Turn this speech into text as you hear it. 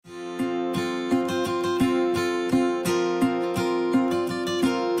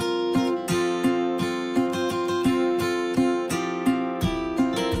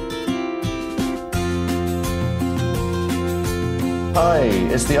Hi,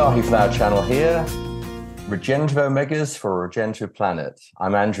 it's the Ahiflower channel here. Regenerative Omegas for a Regenerative Planet.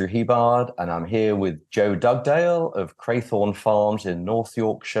 I'm Andrew Hebard, and I'm here with Joe Dugdale of Craythorne Farms in North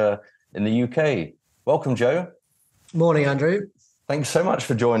Yorkshire in the UK. Welcome, Joe. Morning, Andrew. Thanks so much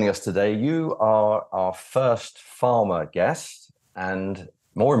for joining us today. You are our first farmer guest, and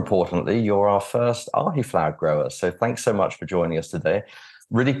more importantly, you're our first Ahiflower grower. So thanks so much for joining us today.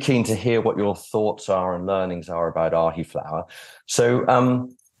 Really keen to hear what your thoughts are and learnings are about Ahiflower. So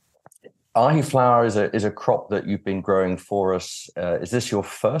Ahiflower is a crop that you've been growing for us. Is this your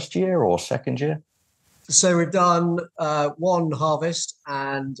first year or second year? So we've done one harvest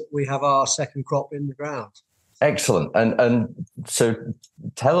and we have our second crop in the ground. Excellent. And so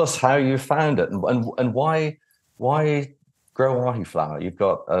tell us how you found it and why grow Ahiflower. You've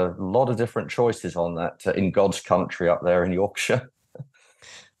got a lot of different choices on that in God's country up there in Yorkshire.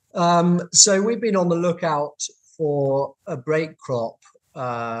 So we've been on the lookout for a break crop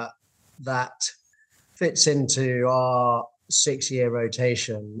that fits into our 6-year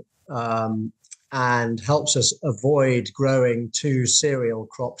rotation and helps us avoid growing 2 cereal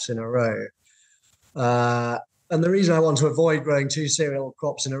crops in a row. And the reason I want to avoid growing 2 cereal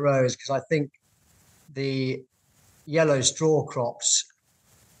crops in a row is because I think the yellow straw crops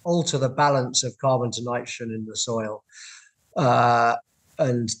alter the balance of carbon to nitrogen in the soil.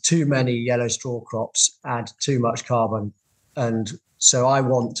 And too many yellow straw crops add too much carbon. And so I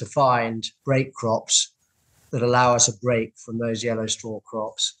want to find break crops that allow us a break from those yellow straw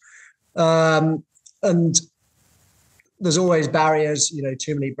crops. And there's always barriers,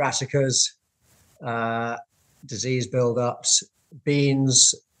 too many brassicas, disease buildups.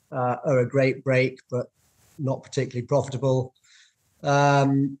 Beans are a great break, but not particularly profitable.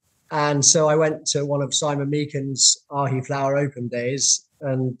 And so I went to one of Simon Meakin's Ahiflower Open Days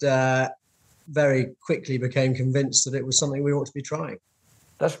and very quickly became convinced that it was something we ought to be trying.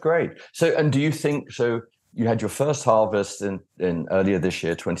 That's great. So, and do you think, so you had your first harvest in earlier this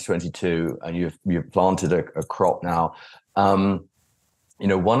year, 2022, and you've planted a crop now. One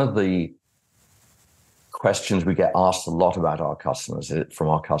of the questions we get asked a lot about from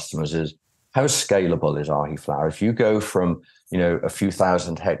our customers is, how scalable is Ahiflower? If you go from, a few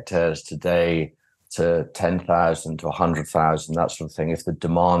thousand hectares today to 10,000 to 100,000, that sort of thing, if the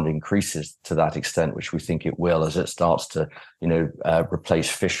demand increases to that extent, which we think it will, as it starts to, replace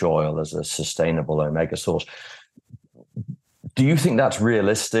fish oil as a sustainable omega source, do you think that's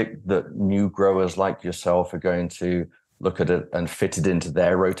realistic that new growers like yourself are going to look at it and fit it into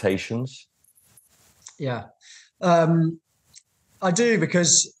their rotations? Yeah, I do,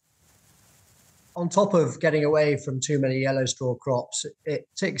 because on top of getting away from too many yellow straw crops, it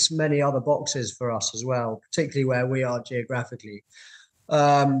ticks many other boxes for us as well, particularly where we are geographically.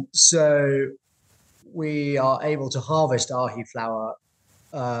 So we are able to harvest Ahiflower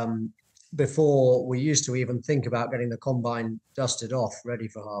before we used to even think about getting the combine dusted off, ready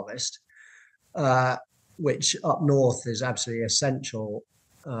for harvest, which up north is absolutely essential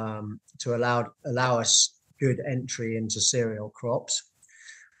to allow us good entry into cereal crops.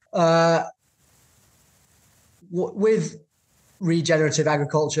 With regenerative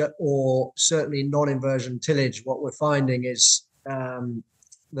agriculture, or certainly non-inversion tillage, what we're finding is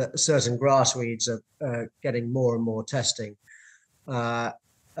that certain grass weeds are getting more and more testing. And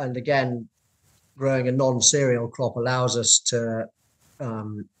again, growing a non-cereal crop allows us to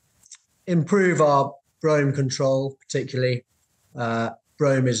improve our brome control, particularly.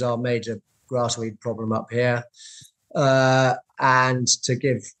 Brome is our major grassweed problem up here. And to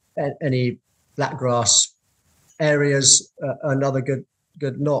give any blackgrass areas another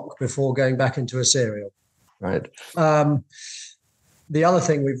good knock before going back into a cereal. Right. The other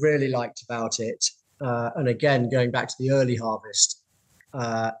thing we've really liked about it, and again going back to the early harvest,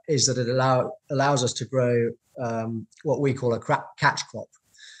 is that it allows us to grow what we call a catch crop,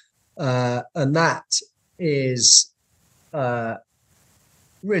 and that is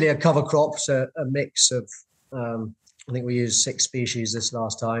really a cover crop, so a mix of I think we used 6 species this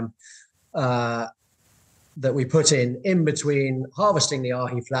last time. That we put in between harvesting the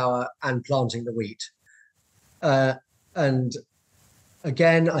Ahiflower and planting the wheat. And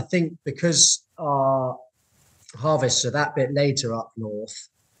again, I think because our harvests are that bit later up north,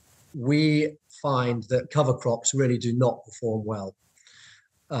 we find that cover crops really do not perform well.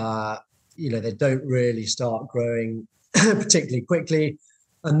 They don't really start growing particularly quickly.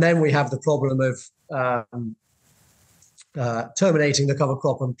 And then we have the problem of terminating the cover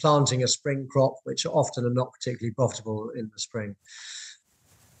crop and planting a spring crop, which often are not particularly profitable in the spring.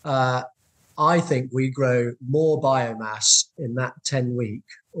 I think we grow more biomass in that 10-week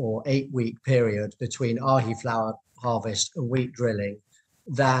or 8-week period between Ahiflower harvest and wheat drilling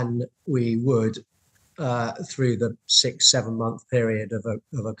than we would through the 6-7 month period of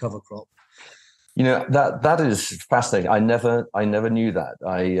a cover crop. That is fascinating. I never knew that.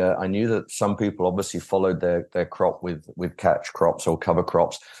 I knew that some people obviously followed their crop with catch crops or cover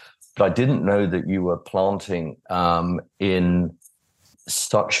crops, but I didn't know that you were planting in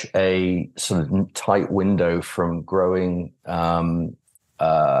such a sort of tight window from growing, harvesting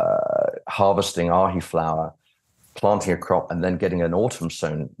Ahiflower, planting a crop, and then getting an autumn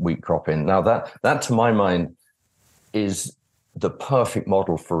sown wheat crop in. Now that to my mind is the perfect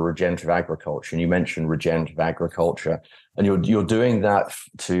model for regenerative agriculture. And you mentioned regenerative agriculture, and you're doing that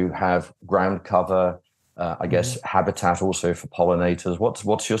to have ground cover, I guess, habitat also for pollinators.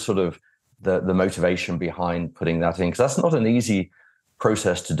 What's your sort of the motivation behind putting that in? Because that's not an easy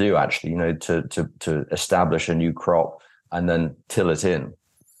process to do, actually, to establish a new crop and then till it in.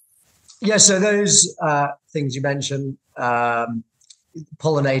 Yeah, so those things you mentioned,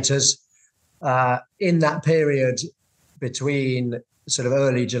 pollinators, in that period between sort of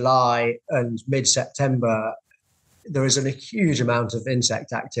early July and mid-September, there is a huge amount of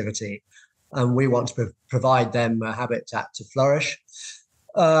insect activity, and we want to provide them a habitat to flourish.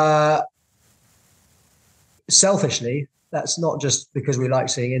 Selfishly, that's not just because we like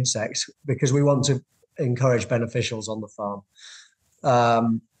seeing insects, because we want to encourage beneficials on the farm.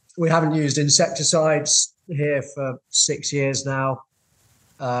 We haven't used insecticides here for 6 years now.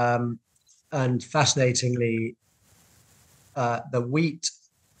 And fascinatingly, the wheat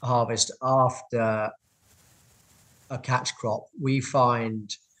harvest after a catch crop, we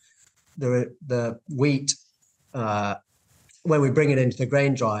find the wheat, when we bring it into the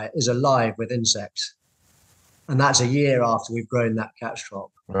grain dryer, is alive with insects. And that's a year after we've grown that catch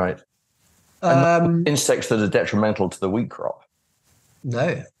crop. Right. Insects that are detrimental to the wheat crop?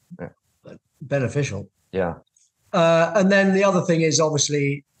 No. Yeah. Beneficial. Yeah. And then the other thing is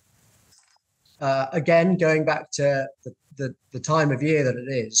obviously, again, going back to the time of year that it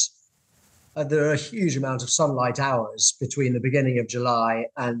is, there are a huge amount of sunlight hours between the beginning of July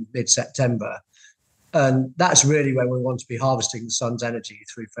and mid-September. And that's really when we want to be harvesting the sun's energy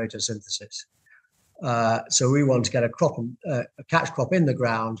through photosynthesis. So we want to get a catch crop in the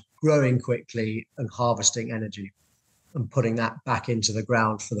ground, growing quickly and harvesting energy and putting that back into the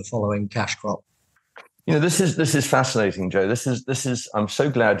ground for the following cash crop. This is fascinating, Joe. This is. I'm so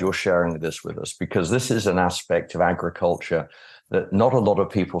glad you're sharing this with us, because this is an aspect of agriculture that not a lot of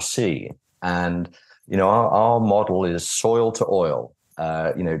people see. And our model is soil to oil.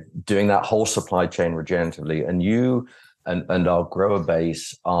 Doing that whole supply chain regeneratively, and you and our grower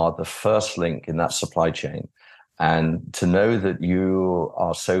base are the first link in that supply chain. And to know that you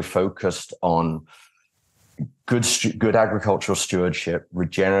are so focused on good agricultural stewardship,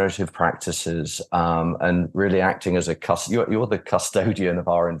 regenerative practices, and really acting as you're the custodian of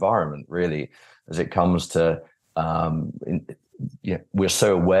our environment, really, as it comes to, we're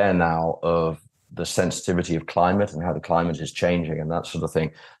so aware now of the sensitivity of climate and how the climate is changing and that sort of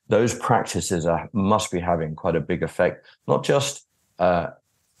thing. Those practices must be having quite a big effect, not just at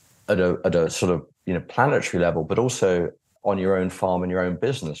a sort of planetary level, but also on your own farm and your own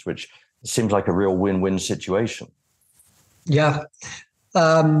business, which seems like a real win-win situation. Yeah.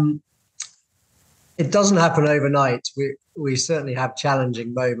 It doesn't happen overnight. We certainly have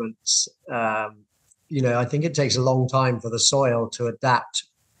challenging moments. I think it takes a long time for the soil to adapt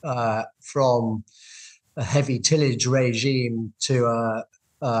from a heavy tillage regime to a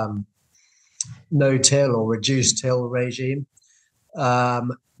no-till or reduced till regime.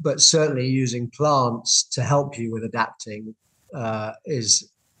 But certainly using plants to help you with adapting is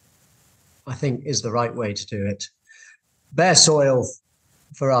the right way to do it. Bare soil,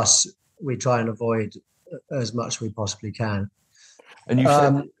 for us, we try and avoid as much as we possibly can. And you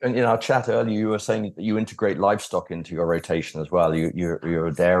said, and in our chat earlier, you were saying that you integrate livestock into your rotation as well. You're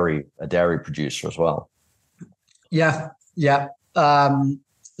a dairy producer as well. Yeah.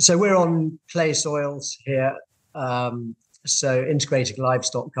 So we're on clay soils here. So integrating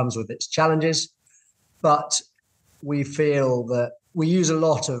livestock comes with its challenges, but we feel that we use a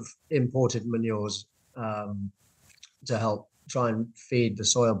lot of imported manures to help try and feed the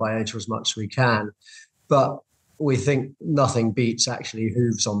soil biota as much as we can. But we think nothing beats actually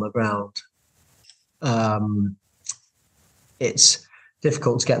hooves on the ground. It's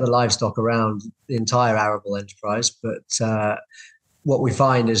difficult to get the livestock around the entire arable enterprise, but what we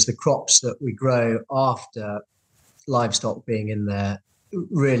find is the crops that we grow after livestock being in there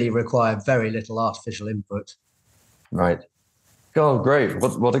really require very little artificial input. Right. Oh, great!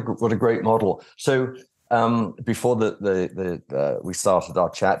 What a great model. So before we started our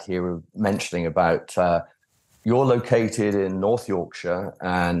chat here, we were mentioning about you're located in North Yorkshire,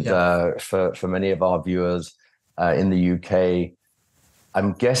 and for many of our viewers in the UK,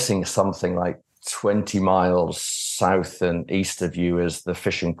 I'm guessing something like 20 miles south and east of you is the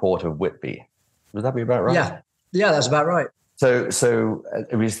fishing port of Whitby. Would that be about right? Yeah, that's about right. So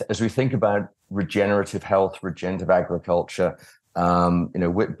as we think about regenerative health, regenerative agriculture,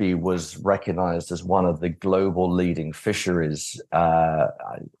 Whitby was recognized as one of the global leading fisheries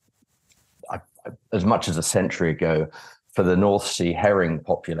as much as a century ago for the North Sea herring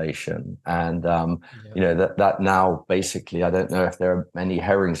population. And, that now basically, I don't know if there are many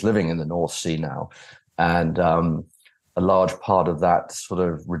herrings living in the North Sea now. And a large part of that sort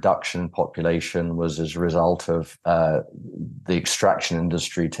of reduction in population was as a result of the extraction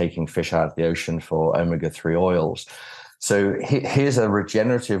industry taking fish out of the ocean for omega-3 oils. So here's a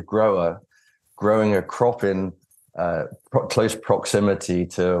regenerative grower growing a crop in close proximity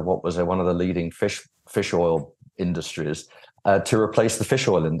to what was one of the leading fish oil industries to replace the fish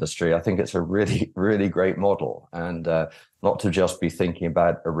oil industry. I think it's a really, really great model. And not to just be thinking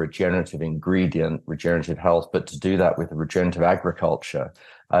about a regenerative ingredient, regenerative health, but to do that with regenerative agriculture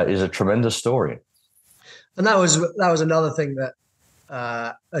is a tremendous story. And that was another thing that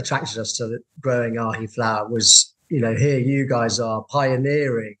attracted us to growing Ahiflower was, here you guys are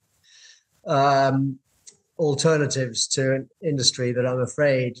pioneering alternatives to an industry that I'm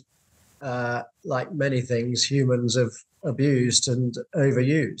afraid, like many things, humans have abused and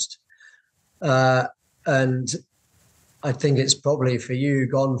overused. And I think it's probably for you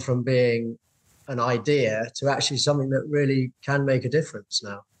gone from being an idea to actually something that really can make a difference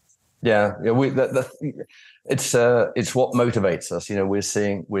now. Yeah, it's what motivates us.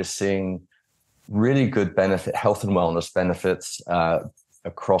 We're seeing really good benefit, health and wellness benefits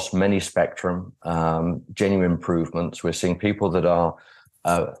across many spectrum, genuine improvements. We're seeing people that are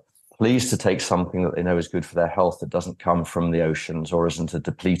pleased to take something that they know is good for their health that doesn't come from the oceans or isn't a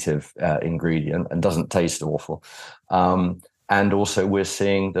depletive ingredient and doesn't taste awful. And also we're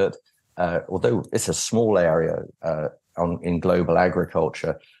seeing that although it's a small area in global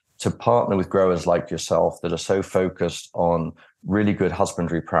agriculture, to partner with growers like yourself that are so focused on really good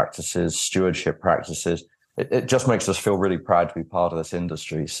husbandry practices, stewardship practices, it just makes us feel really proud to be part of this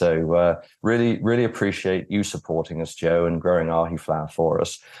industry. So really, really appreciate you supporting us, Joe, and growing Ahiflower for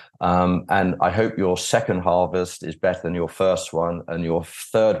us. And I hope your second harvest is better than your first one, and your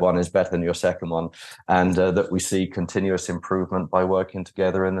third one is better than your second one, and that we see continuous improvement by working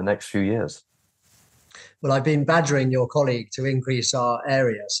together in the next few years. Well, I've been badgering your colleague to increase our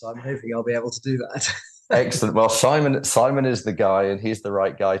area, so I'm hoping I'll be able to do that. Excellent. Well, Simon is the guy, and he's the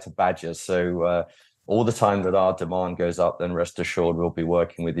right guy to badger. So all the time that our demand goes up, then rest assured we'll be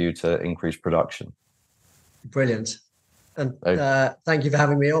working with you to increase production. Brilliant. And thank you for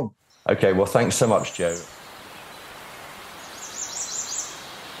having me on. Okay. Well, thanks so much, Joe.